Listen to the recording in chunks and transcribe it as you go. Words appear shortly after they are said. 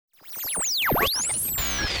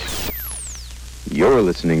You're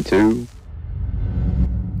listening to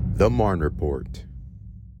The Marne Report.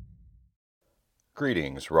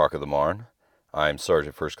 Greetings, Rock of the Marne. I'm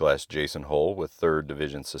Sergeant First Class Jason Hull with 3rd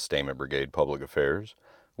Division Sustainment Brigade Public Affairs.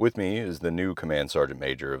 With me is the new Command Sergeant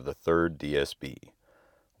Major of the 3rd DSB.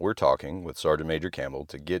 We're talking with Sergeant Major Campbell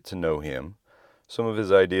to get to know him, some of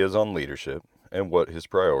his ideas on leadership, and what his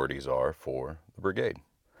priorities are for the brigade.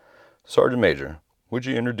 Sergeant Major, would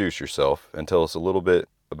you introduce yourself and tell us a little bit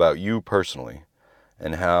about you personally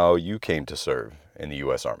and how you came to serve in the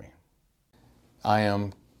U.S. Army? I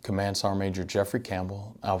am Command Sergeant Major Jeffrey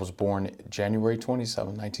Campbell. I was born January 27,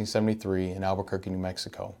 1973 in Albuquerque, New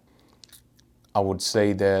Mexico. I would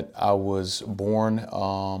say that I was born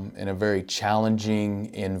in a very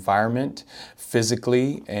challenging environment,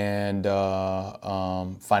 physically and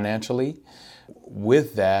financially.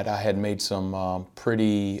 With that, I had made some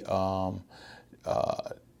pretty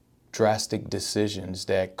drastic decisions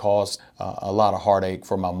that caused a lot of heartache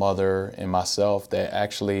for my mother and myself that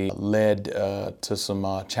actually led to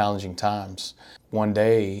some challenging times. One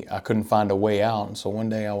day I couldn't find a way out, and so one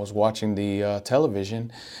day I was watching the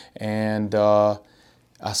television and I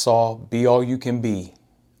saw Be All You Can Be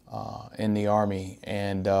in the Army,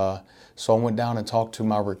 and so I went down and talked to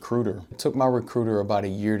my recruiter. It took my recruiter about a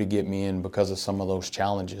year to get me in because of some of those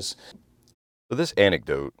challenges. So this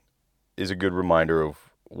anecdote is a good reminder of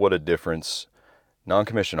what a difference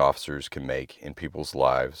non-commissioned officers can make in people's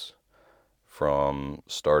lives, from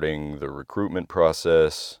starting the recruitment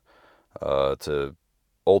process to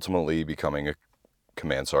ultimately becoming a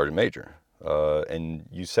Command Sergeant Major. And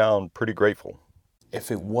you sound pretty grateful.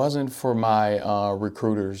 If it wasn't for my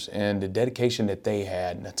recruiters and the dedication that they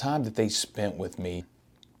had and the time that they spent with me,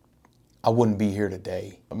 I wouldn't be here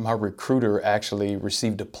today. My recruiter actually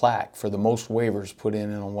received a plaque for the most waivers put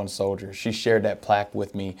in on one soldier. She shared that plaque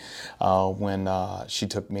with me when she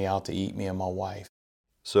took me out to eat, me and my wife.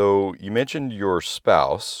 So you mentioned your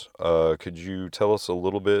spouse. Could you tell us a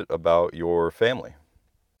little bit about your family?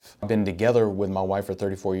 I've been together with my wife for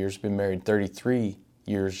 34 years, been married 33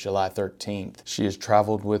 years, July 13th. She has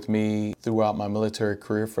traveled with me throughout my military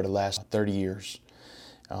career for the last 30 years.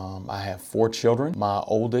 I have 4 children, my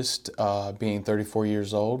oldest being 34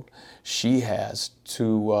 years old. She has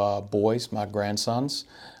 2 boys, my grandsons,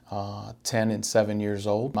 10 and 7 years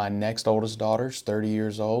old. My next oldest daughter is 30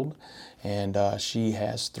 years old, and she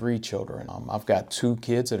has 3 children. I've got 2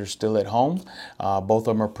 kids that are still at home. Both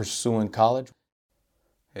of them are pursuing college.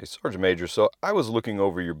 Hey, Sergeant Major, so I was looking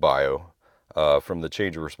over your bio from the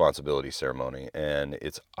Change of Responsibility ceremony, and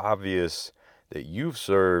it's obvious that you've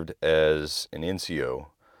served as an NCO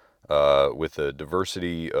with a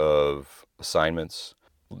diversity of assignments,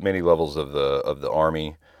 many levels of the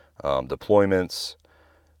Army, deployments.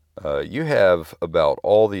 You have about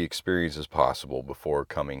all the experiences possible before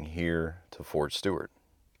coming here to Fort Stewart.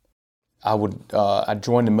 I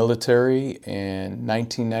joined the military in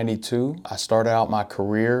 1992. I started out my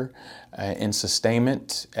career in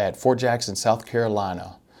sustainment at Fort Jackson, South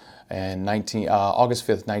Carolina, and August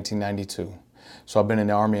 5th, 1992. So I've been in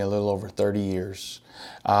the Army a little over 30 years.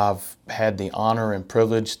 I've had the honor and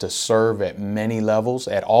privilege to serve at many levels,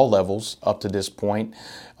 at all levels up to this point.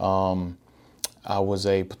 I was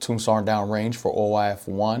a platoon sergeant downrange for OIF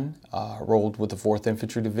 1, rolled with the 4th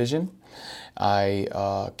Infantry Division.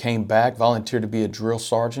 I came back, volunteered to be a drill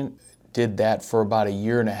sergeant, did that for about a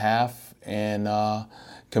year and a half, and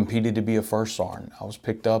competed to be a first sergeant. I was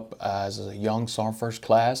picked up as a young sergeant first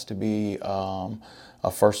class to be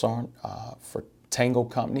a first sergeant for Tango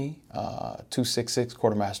Company, 266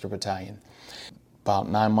 Quartermaster Battalion. About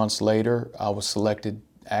 9 months later, I was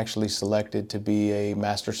actually selected to be a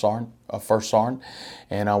master sergeant, a first sergeant,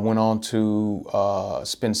 and I went on to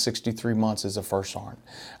spend 63 months as a first sergeant.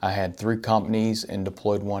 I had 3 companies and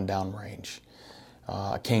deployed 1 downrange.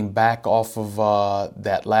 I came back off of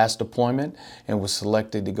that last deployment and was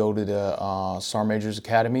selected to go to the Sergeant Major's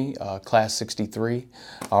Academy, Class 63.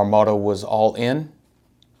 Our motto was all in.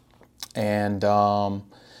 And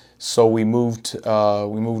so we moved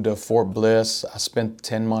to Fort Bliss. I spent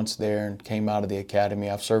 10 months there and came out of the academy.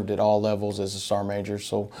 I've served at all levels as a sergeant major.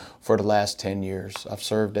 So for the last 10 years, I've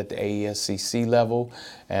served at the AESCC level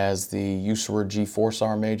as the USAREUR G4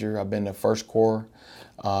 sergeant major. I've been the First Corps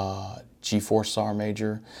G4 sergeant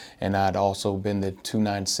major, and I'd also been the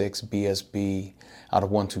 296 BSB out of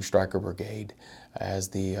 1-2 Striker Brigade as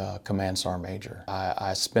the command sergeant major.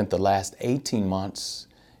 I spent the last 18 months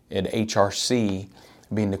at HRC,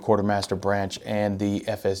 being the quartermaster branch and the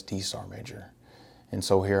FSD sergeant major. And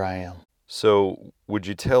so here I am. So would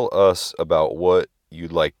you tell us about what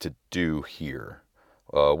you'd like to do here?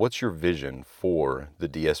 What's your vision for the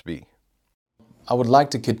DSB? I would like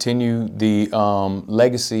to continue the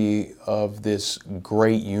legacy of this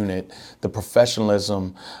great unit, the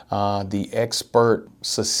professionalism, the expert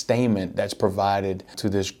sustainment that's provided to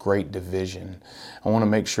this great division. I want to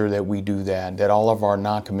make sure that we do that all of our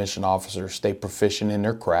non-commissioned officers stay proficient in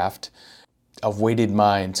their craft. I've waited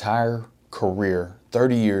my entire career,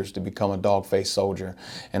 30 years, to become a dog-faced soldier,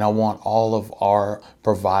 and I want all of our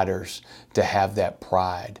providers to have that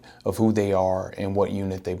pride of who they are and what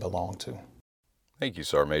unit they belong to. Thank you,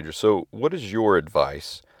 Sergeant Major. So what is your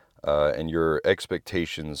advice and your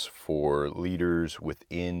expectations for leaders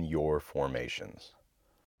within your formations?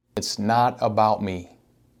 It's not about me.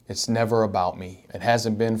 It's never about me. It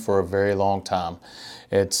hasn't been for a very long time.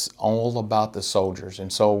 It's all about the soldiers.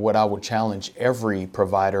 And so what I would challenge every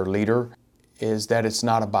provider leader is that it's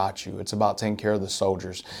not about you. It's about taking care of the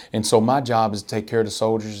soldiers. And so my job is to take care of the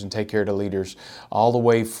soldiers and take care of the leaders, all the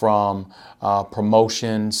way from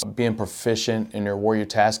promotions, being proficient in their warrior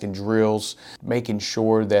task and drills, making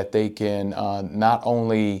sure that they can not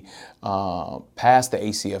only pass the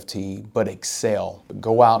ACFT, but excel.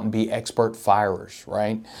 Go out and be expert firers,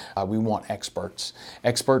 right? We want experts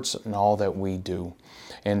in all that we do.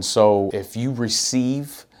 And so if you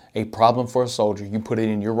receive a problem for a soldier, you put it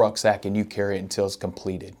in your rucksack and you carry it until it's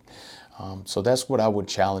completed. So that's what I would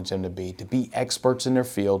challenge them to be experts in their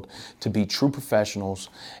field, to be true professionals,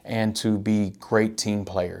 and to be great team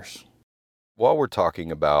players. While we're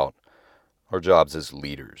talking about our jobs as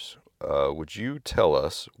leaders, would you tell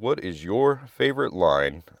us what is your favorite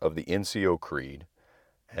line of the NCO Creed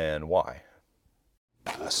and why?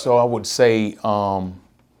 So I would say, no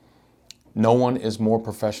one is more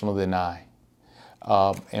professional than I.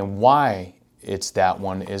 And why it's that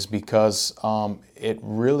one is because it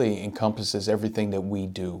really encompasses everything that we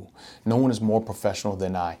do. No one is more professional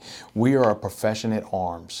than I. We are a profession at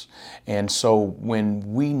arms. And so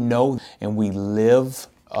when we know and we live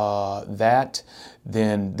that,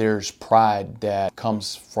 then there's pride that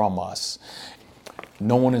comes from us.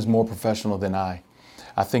 No one is more professional than I.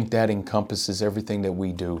 I think that encompasses everything that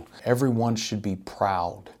we do. Everyone should be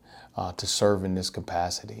proud to serve in this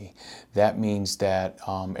capacity. That means that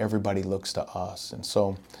everybody looks to us. And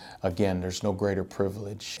so, again, there's no greater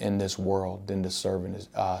privilege in this world than to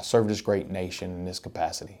serve this great nation in this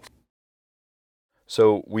capacity.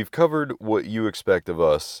 So we've covered what you expect of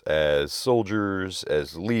us as soldiers,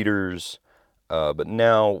 as leaders, but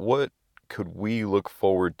now what could we look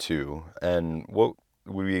forward to, and what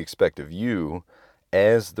would we expect of you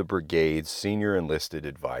as the brigade's Senior Enlisted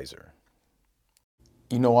Advisor?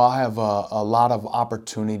 You know, I have a lot of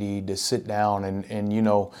opportunity to sit down and, you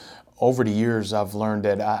know, over the years I've learned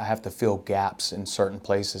that I have to fill gaps in certain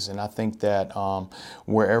places. And I think that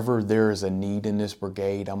wherever there is a need in this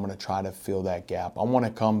brigade, I'm going to try to fill that gap. I want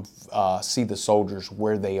to come see the soldiers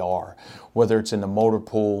where they are, whether it's in the motor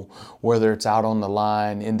pool, whether it's out on the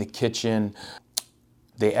line, in the kitchen,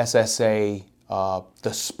 the SSA, the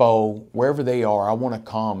SPO, wherever they are. I want to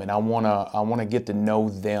come and I want to get to know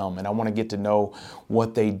them, and I want to get to know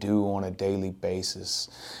what they do on a daily basis.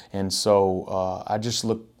 And so I just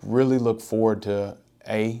really look forward to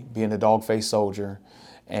A, being a dog-faced soldier,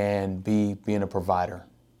 and B, being a provider.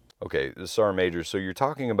 Okay, Sergeant Major, so you're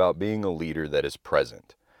talking about being a leader that is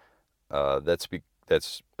present. That's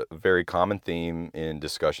a very common theme in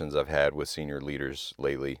discussions I've had with senior leaders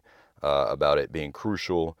lately about it being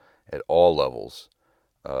crucial at all levels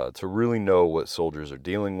to really know what soldiers are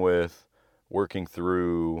dealing with, working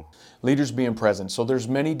through. Leaders being present. So there's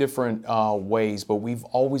many different ways, but we've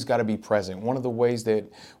always got to be present. One of the ways that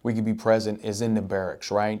we can be present is in the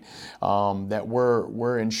barracks, right? That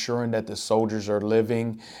we're ensuring that the soldiers are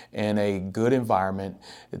living in a good environment,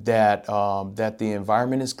 that the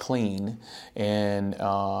environment is clean and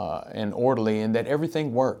orderly, and that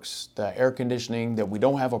everything works. The air conditioning, that we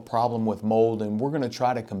don't have a problem with mold, and we're going to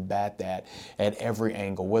try to combat that at every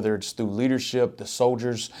angle, whether it's through leadership, the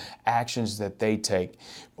soldiers' actions that they take,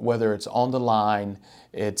 whether it's on the line,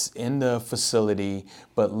 it's in the facility,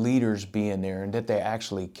 but leaders being there and that they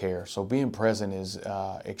actually care. So being present is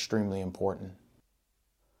extremely important.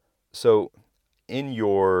 So in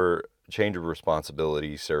your change of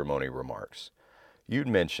responsibility ceremony remarks, you'd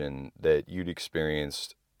mentioned that you'd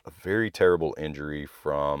experienced a very terrible injury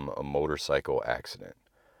from a motorcycle accident.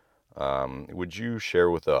 Would you share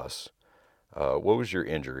with us what was your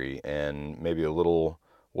injury and maybe a little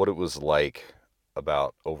what it was like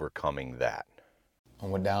about overcoming that? I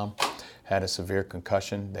went down, had a severe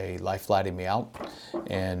concussion. They life-flighted me out,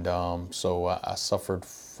 and so I suffered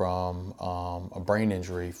from a brain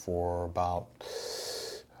injury for about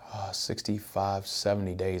 65,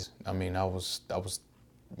 70 days. I mean, I was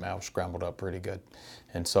scrambled up pretty good,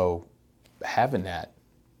 and so having that,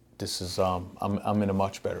 this is I'm in a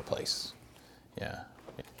much better place. Yeah.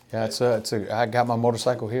 Yeah, I got my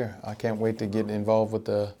motorcycle here. I can't wait to get involved with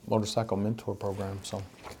the motorcycle mentor program. So,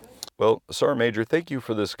 Well, Sergeant Major, thank you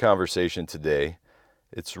for this conversation today.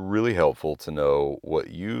 It's really helpful to know what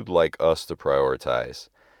you'd like us to prioritize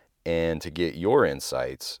and to get your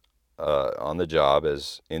insights on the job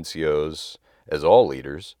as NCOs, as all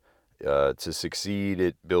leaders, to succeed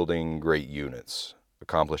at building great units,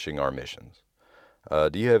 accomplishing our missions.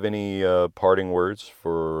 Do you have any parting words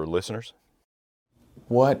for listeners?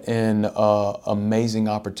 what an amazing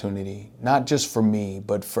opportunity, not just for me,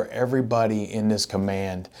 but for everybody in this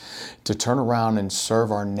command to turn around and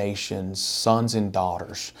serve our nation's sons and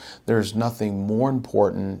daughters. There's nothing more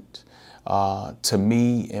important to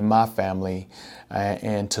me and my family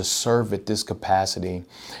and to serve at this capacity.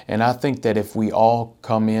 And I think that if we all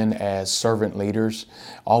come in as servant leaders,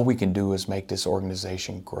 all we can do is make this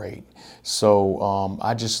organization great. So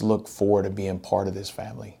I just look forward to being part of this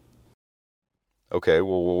family. Okay,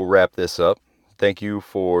 well, we'll wrap this up. Thank you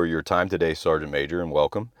for your time today, Sergeant Major, and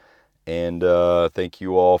welcome. And thank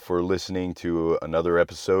you all for listening to another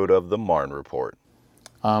episode of the Marne Report.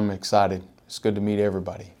 I'm excited. It's good to meet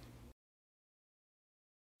everybody.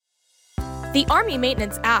 The Army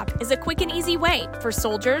Maintenance app is a quick and easy way for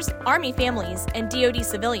soldiers, Army families, and DoD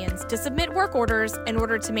civilians to submit work orders in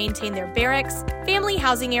order to maintain their barracks, family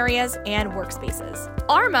housing areas, and workspaces.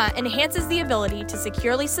 ARMA enhances the ability to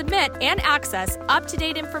securely submit and access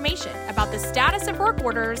up-to-date information about the status of work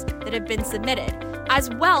orders that have been submitted, as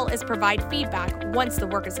well as provide feedback once the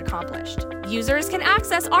work is accomplished. Users can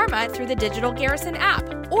access ARMA through the Digital Garrison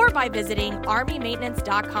app or by visiting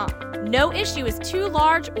armymaintenance.com. No issue is too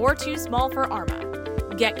large or too small for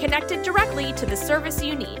ARMA. Get connected directly to the service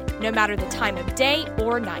you need, no matter the time of day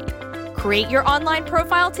or night. Create your online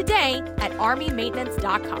profile today at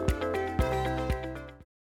armymaintenance.com.